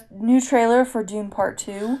 New trailer for Dune Part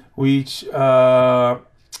 2. Which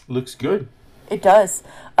looks good. It does.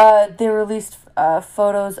 They released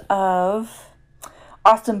photos of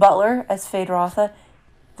Austin Butler as Feyd-Rautha.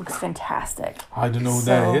 Looks fantastic. I don't know who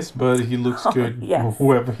that is, but he looks good. Yes.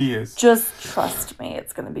 Whoever he is. Just trust me,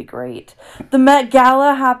 it's going to be great. The Met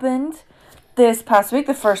Gala happened this past week,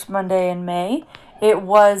 the first Monday in May. It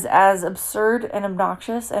was as absurd and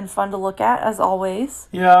obnoxious and fun to look at as always.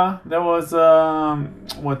 Yeah, there was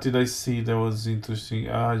what did I see that was interesting?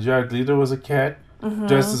 Jared Leto was a cat,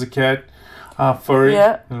 dressed as a cat. Furry,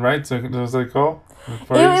 right? So that was like, oh,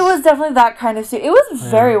 it was definitely that kind of suit. It was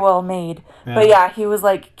very well made, but he was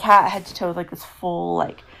like cat head to toe with like this full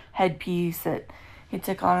like headpiece that he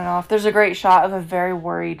took on and off. There's a great shot of a very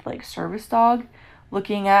worried like service dog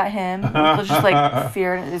looking at him, with just like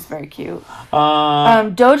fear, and it is very cute.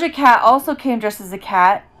 Doja Cat also came dressed as a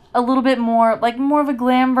cat. A little bit more of a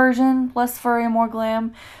glam version, less furry, more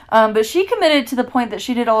glam. But she committed to the point that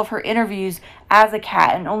she did all of her interviews as a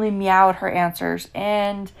cat and only meowed her answers.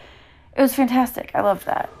 And it was fantastic. I loved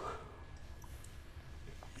that.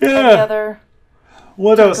 Yeah. Any other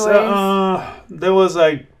what else? There was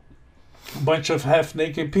like a bunch of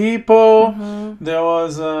half-naked people. There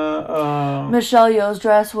was Michelle Yeoh's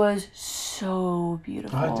dress was so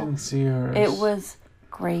beautiful. I didn't see hers. It was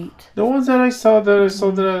great. The ones that I saw that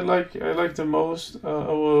I liked the most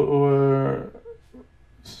were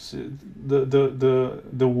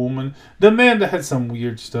the woman, the man that had some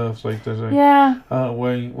weird stuff like that, like,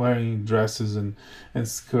 wearing dresses and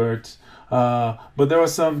skirts. But there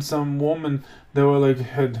was some woman that were like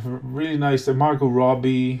had really nice. Margot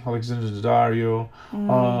Robbie, Alexander Daddario.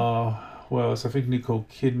 Well, I think Nicole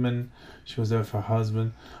Kidman. She was there with her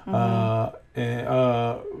husband.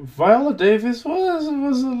 And Viola Davis was a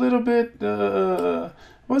little bit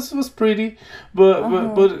was pretty, but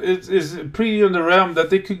it's pretty on the realm that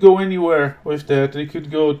they could go anywhere with that. They could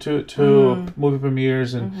go to movie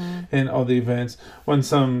premieres and all the events. When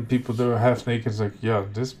some people that were half naked, it's like, yeah,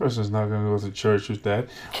 this person's not gonna go to church with that.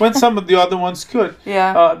 When some of the other ones could.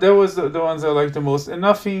 There was the ones I liked the most, and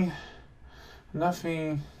nothing.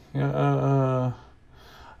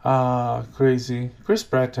 Crazy. Chris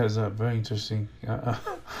Pratt has a very interesting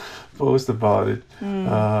post about it.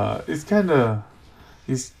 It's kind of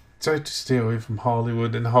he's tried to stay away from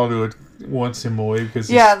Hollywood, and Hollywood wants him away because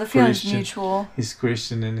the feeling's mutual. He's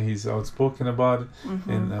Christian and he's outspoken about it,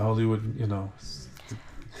 and Hollywood, you know.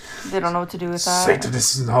 They don't know what to do with that.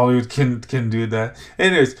 Satanists in Hollywood can do that.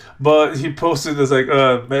 Anyways, but he posted this like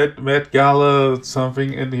Met Gala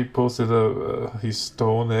something, and he posted his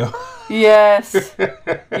toenail. Yes,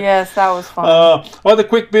 yes, that was fun. All the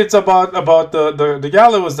quick bits about the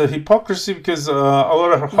gala was the hypocrisy, because a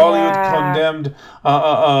lot of Hollywood condemned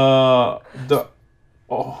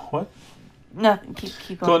what? Nothing.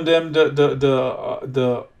 Keep on. Condemned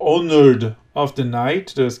the owner of the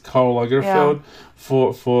night, there's Karl Lagerfeld,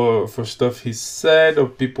 for stuff he said or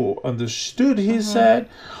people understood he said,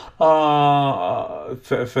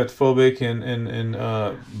 fatphobic and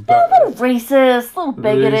a little racist, a little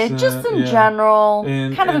bigoted, just in general,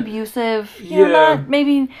 and kind of abusive. You know, not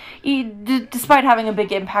maybe despite having a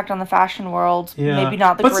big impact on the fashion world, maybe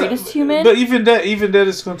not the greatest human. But even that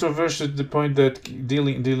is controversial to the point that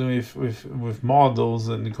dealing with models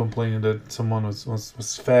and complaining that someone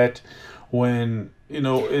was fat. When, you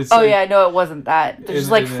know, it's no, it wasn't that. There's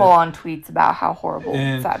just like full-on tweets about how horrible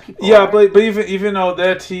fat people are. but even though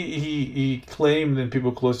that he claimed, and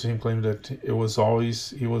people close to him claimed that he was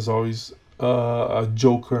always a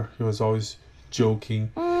joker. He was always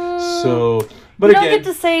joking. So, but you don't get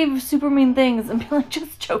to say super mean things and be like,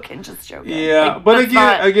 just joking. Yeah, like,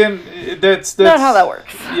 but again, that's not how that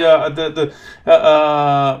works. Yeah,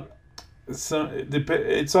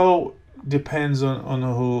 it's all depends on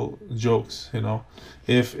who jokes.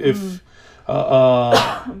 If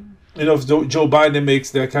uh, if Joe Biden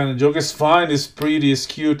makes that kind of joke, it's fine, it's pretty, it's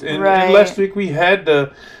cute. And last Right. week we had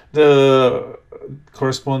the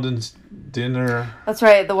correspondence dinner. That's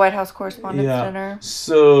right, the White House Correspondents' Yeah. Dinner.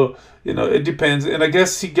 So it depends, and I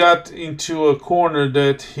guess he got into a corner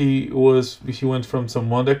that he went from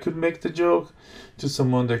someone that could make the joke to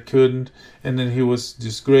someone that couldn't, and then he was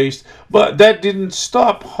disgraced. But that didn't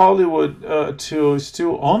stop Hollywood to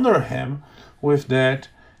still honor him with that,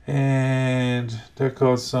 and that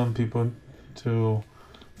caused some people to.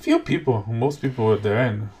 Most people were there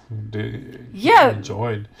and they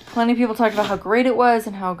enjoyed. Plenty of people talked about how great it was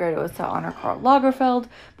and how great it was to honor Karl Lagerfeld.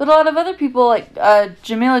 But a lot of other people, like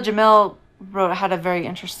Jamila Jamil, had a very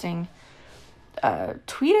interesting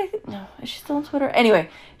tweet. I think, no, is she still on Twitter? Anyway,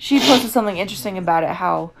 she posted something interesting about it.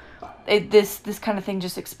 How this kind of thing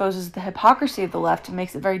just exposes the hypocrisy of the left and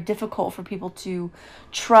makes it very difficult for people to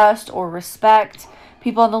trust or respect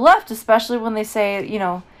people on the left, especially when they say,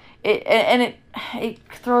 it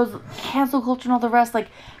throws cancel culture and all the rest. Like,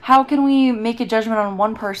 how can we make a judgment on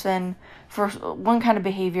one person for one kind of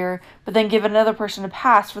behavior, but then give another person a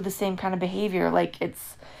pass for the same kind of behavior? Like,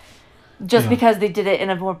 it's just because they did it in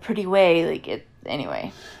a more pretty way. Like, it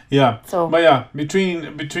anyway. Yeah. So, but yeah,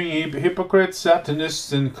 between hypocrites,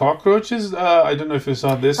 Satanists, and cockroaches. I don't know if you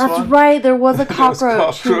saw this one. That's right. There was a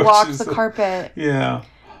cockroach who walked the carpet. Yeah.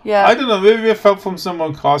 Yeah. I don't know. Maybe it fell from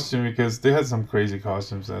someone's costume because they had some crazy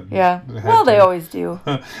costumes. They always do.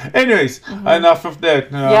 Anyways, enough of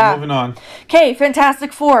that. Moving on. Okay,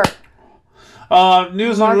 Fantastic Four.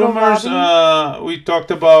 News and rumors. We talked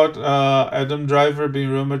about Adam Driver being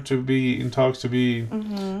rumored to be in talks to be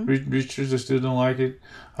Richards. I still don't like it.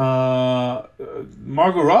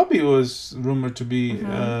 Margot Robbie was rumored to be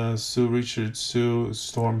Sue Richards, Sue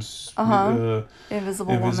Storm's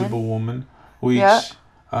Invisible Woman, which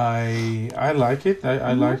I like it.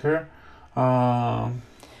 I like her.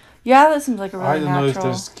 That seems like a really I don't know if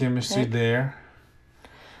natural there's chemistry pick. there.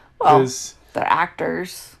 Well, they're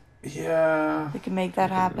actors. Yeah. They can make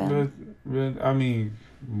that happen. But I mean,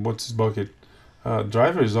 what's his bucket?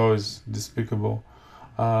 Driver is always despicable.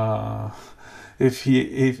 If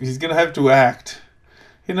he's gonna have to act,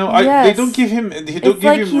 they don't give him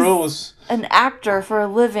roles. An actor for a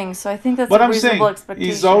living, so I think that's But a I'm reasonable saying expectation.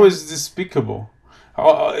 he's always despicable.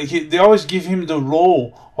 They always give him the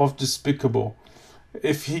role of despicable.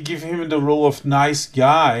 If he give him the role of nice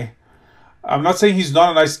guy, I'm not saying he's not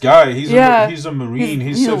a nice guy. He's a Marine.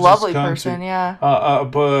 He's a lovely person. Yeah.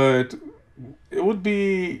 But it would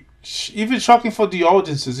be even shocking for the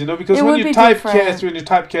audiences, because It when would you be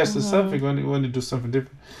typecast as something, when you do something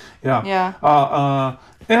different, yeah.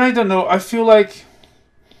 And I don't know. I feel like,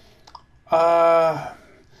 but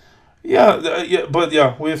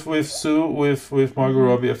with Sue, with Margot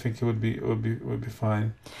Robbie, I think it would be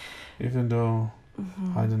fine, even though.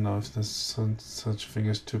 I don't know if there's such thing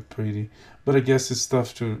as too pretty, but I guess it's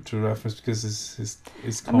tough to reference because it's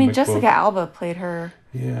comic book. Jessica Alba played her.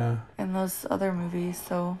 Yeah. In those other movies,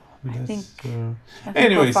 so I think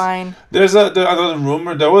anyways, we're fine. There's another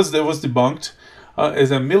rumor that was debunked, is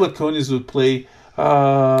that Mila Kunis would play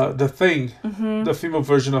the Thing, the female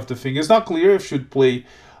version of the Thing. It's not clear if she would play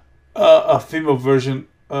a female version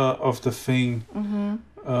of the Thing,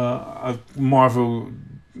 a Marvel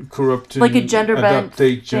corrupting, like a gender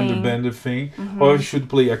bender thing, or you should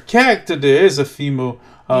play a character. There is a female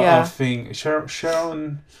thing.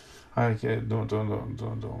 Sharon, I don't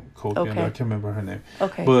quote me. I can't remember her name.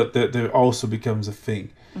 Okay, but there also becomes a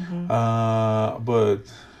thing. But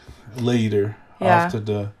later after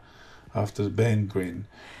the Ben Green.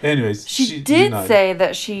 Anyways, she did say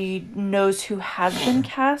that she knows who has been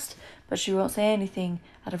cast, but she won't say anything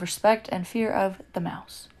out of respect and fear of the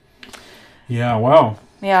mouse. Yeah, wow.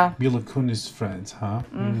 Yeah. Mila Kunis friends, huh?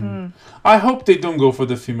 I hope they don't go for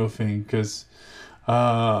the female thing because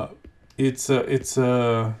it's a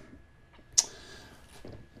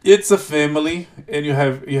family, and you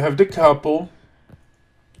have the couple,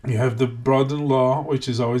 you have the brother-in-law, which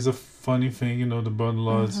is always a funny thing, the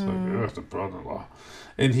brother-in-law is like the brother-in-law,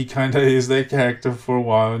 and he kind of is that character for a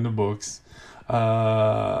while in the books,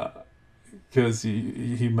 because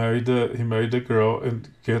he married a girl and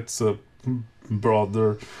gets a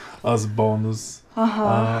brother as bonus.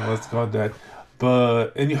 Let's call it that.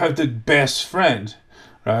 And you have the best friend,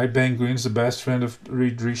 right? Ben Green's the best friend of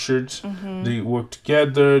Reed Richards. They work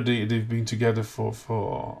together. They've been together for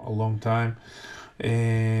a long time,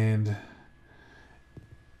 and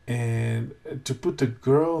to put the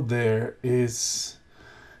girl there it's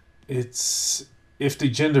if they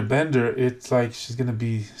gender bender, it's like she's gonna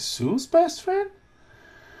be Sue's best friend.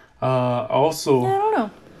 Also, Yeah, I don't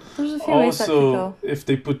know. There's a few ways that could go. if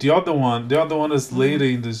they put the other one is later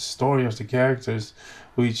in the story of the characters,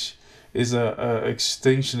 which is a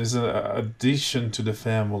extension, is a addition to the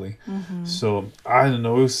family. So I don't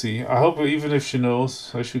know. We'll see. I hope even if she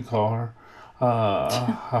knows, I should call her.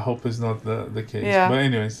 I hope it's not the case. Yeah. But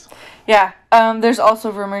anyways, Yeah. There's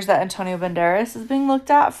also rumors that Antonio Banderas is being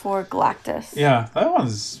looked at for Galactus. yeah, that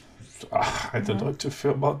one's. I don't know what to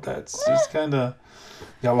feel about that. It's just kind of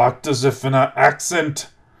Galactus with an accent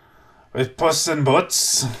with Puss in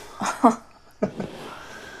Boots.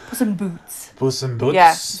 Puss in Boots. Puss in Boots.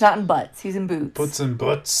 Yeah, he's not in butts. He's in boots. Puss in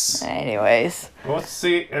Boots. Anyways.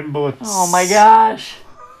 Pussy in Boots. Oh my gosh.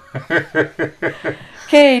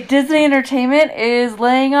 Okay, Disney Entertainment is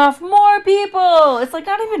laying off more people. It's like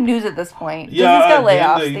not even news at this point. Yeah, Disney's got again,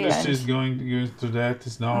 layoffs. the The industry end. is going through that.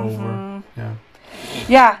 It's now over. Yeah.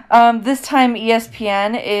 Yeah, this time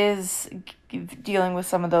ESPN is dealing with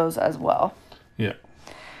some of those as well. Yeah.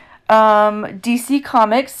 DC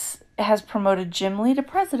Comics has promoted Jim Lee to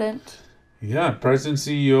president. Yeah, president,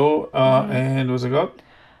 CEO, and what's it called?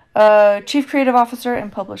 Chief Creative Officer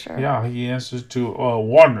and Publisher. Yeah, he answers to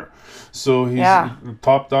Warner. So he's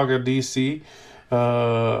top dog at DC,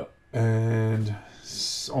 and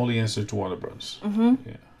only answered to Warner Bros.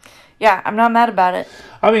 Yeah. Yeah, I'm not mad about it.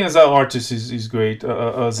 I mean, as an artist, he's great.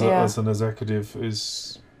 As an executive,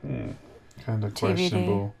 is kind of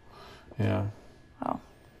questionable. Yeah.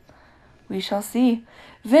 We shall see.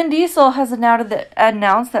 Vin Diesel has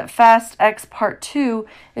announced that Fast X Part 2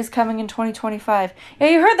 is coming in 2025. Yeah,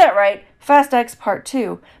 you heard that right. Fast X Part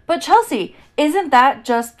 2. But Chelsea, isn't that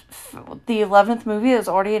just the 11th movie that's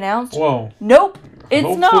already announced? Well, nope,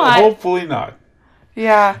 it's not. Hopefully not.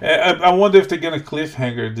 Yeah. I wonder if they're gonna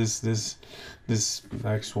cliffhanger this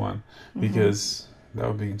next one, because that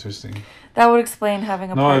would be interesting. That would explain having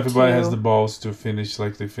a part 2. Not everybody has the balls to finish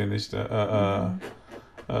like they finished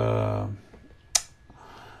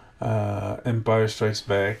Empire Strikes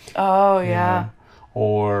Back. Oh yeah.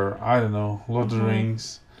 Or I don't know, Lord of the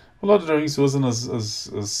Rings. Well, Lord of the Rings wasn't as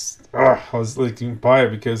like Empire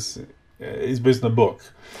because it's based on a book.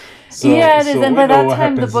 So, yeah, it is, and by that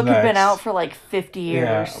time the happens book had been next. out for like 50 years.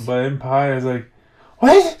 Yeah, but Empire is like,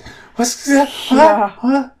 what? What's that? Yeah.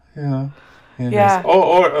 What? Yeah. Yeah.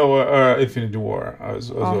 Or Infinity War as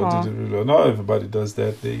well. Not everybody does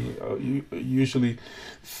that. They usually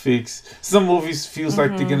fix. Some movies feels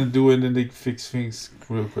like they're gonna do it and then they fix things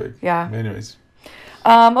real quick. Yeah. Anyways.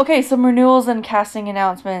 Okay, some renewals and casting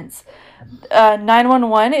announcements.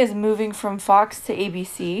 911 is moving from Fox to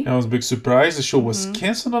ABC. That was a big surprise. The show was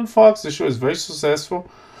canceled on Fox. The show is very successful.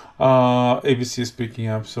 ABC is picking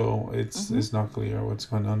up, so it's not clear what's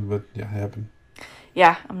going on, but yeah, it happened.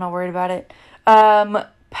 Yeah, I'm not worried about it.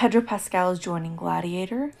 Pedro Pascal is joining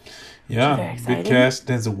Gladiator. Yeah, big cast.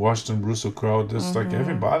 There's a Washington Russo crowd. Just like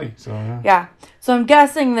everybody. So yeah. So I'm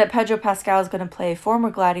guessing that Pedro Pascal is going to play a former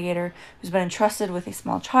gladiator who's been entrusted with a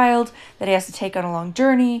small child that he has to take on a long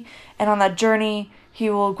journey. And on that journey, he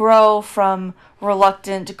will grow from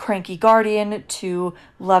reluctant, cranky guardian to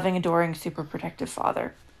loving, adoring, super protective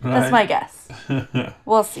father. Right. That's my guess.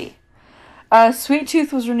 We'll see. Sweet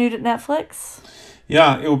Tooth was renewed at Netflix.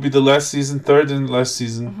 Yeah, it will be the last season, third and last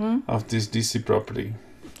season of this DC property.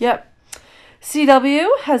 Yep.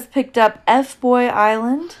 CW has picked up F-Boy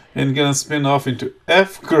Island. And gonna spin off into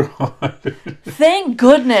F-Girl. Thank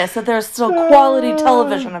goodness that there's still quality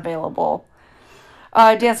television available.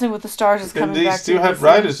 Dancing with the Stars is coming back. And they still have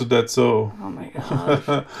writers of that, so... Oh my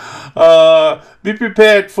god. Be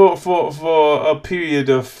prepared for a period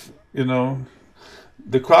of,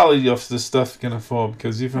 the quality of the stuff gonna fall,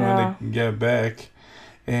 because even when they get back,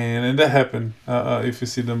 and that happened, if you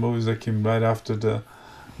see the movies that came right after the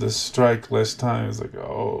strike last time, it's like,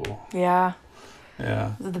 oh. Yeah.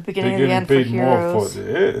 Yeah. The beginning of the end for Heroes. They're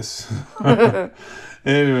getting paid more for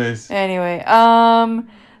this. Anyway,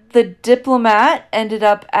 The Diplomat ended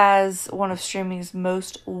up as one of streaming's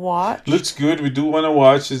most watched. Looks good. We do want to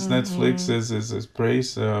watch. It's Netflix as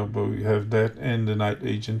praise, but we have that and The Night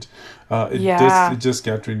Agent. It just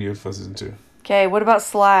got renewed for season 2. Okay, what about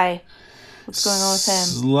Sly? What's going on with him?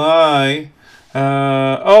 Sly.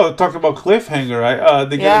 Talk about Cliffhanger, right?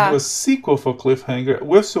 They're gonna do a sequel for Cliffhanger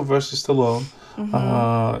with Sylvester Stallone.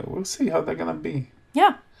 We'll see how they're gonna be.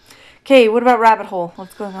 Yeah. Okay, what about Rabbit Hole?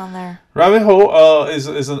 What's going on there? Rabbit Hole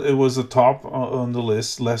it was a top on the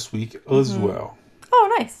list last week as well.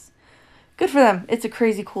 Oh, nice. Good for them. It's a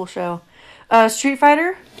crazy cool show. Street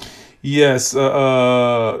Fighter? Yes,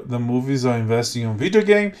 the movies are investing on video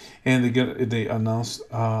game, and they announced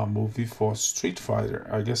a movie for Street Fighter.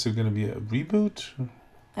 I guess it's gonna be a reboot.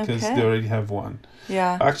 because Okay. they already have one.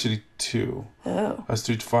 Yeah. Actually, two. Oh. A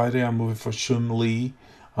Street Fighter, a movie for Chun-Li.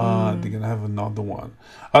 They're gonna have another one.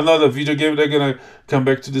 Another video game they're gonna come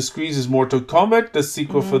back to the screens is Mortal Kombat, the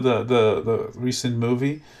sequel for the recent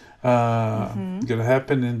movie. Gonna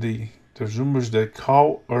happen in there's rumors that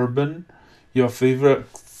Carl Urban, your favorite,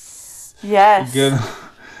 Yes.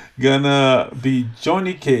 gonna be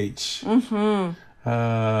Johnny Cage. Mm-hmm.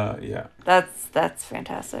 Yeah. That's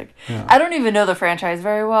fantastic. Yeah. I don't even know the franchise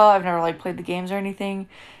very well. I've never like played the games or anything.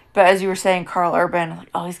 But as you were saying, Carl Urban, like,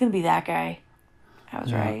 oh, he's gonna be that guy. I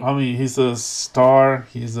was right. I mean, he's a star.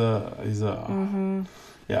 He's a.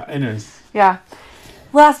 Yeah. Anyways. Yeah.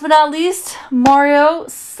 Last but not least, Mario,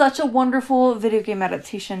 such a wonderful video game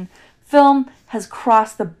adaptation film, has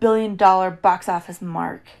crossed the $1 billion box office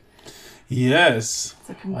mark. Yes.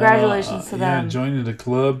 So congratulations to them. Yeah, joining the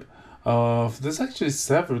club. There's actually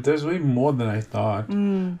several. There's way more than I thought.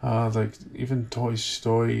 Like even Toy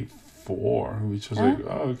Story 4, which was like,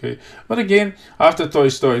 oh, okay. But again, after Toy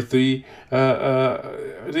Story 3,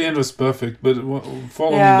 the end was perfect. But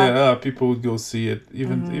following that up, people would go see it,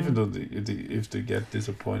 even though if they get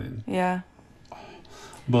disappointed. Yeah.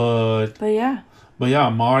 But yeah.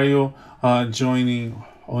 Mario joining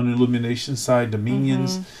on Illumination side, the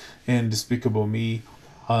Minions, and Despicable Me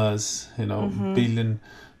as $1 billion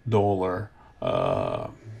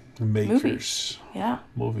makers.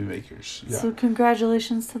 Movie makers. Yeah. So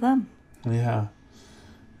congratulations to them. Yeah.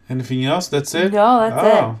 Anything else? That's it? No, that's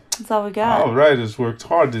it. That's all we got. All right, it's worked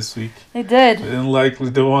hard this week. They did.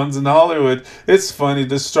 Unlike the ones in Hollywood. It's funny.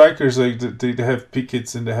 The strikers, like they have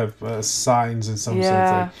pickets and they have signs in some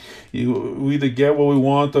sense. Like, we either get what we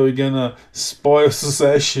want or we're gonna spoil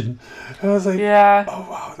secession. I was like, oh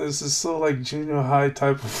wow, this is so like junior high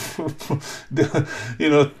type of,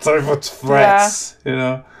 type of threats.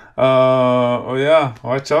 Oh yeah,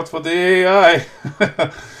 watch out for the AI.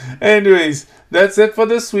 Anyways, that's it for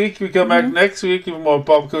this week. We come back next week with more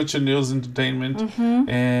pop culture news, entertainment,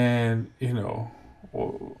 and we don't know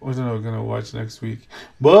what we're gonna watch next week,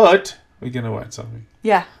 but we're gonna watch something.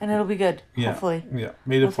 Yeah, and it'll be good. Hopefully. Yeah.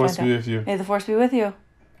 May the force be with you. May the force be with you.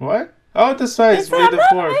 What? Oh, that's right. May the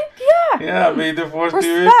force. Yeah. May the force be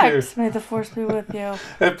with you. May the force be with you.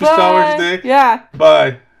 Happy Star Wars Day. Yeah.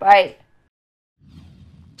 Bye. Bye.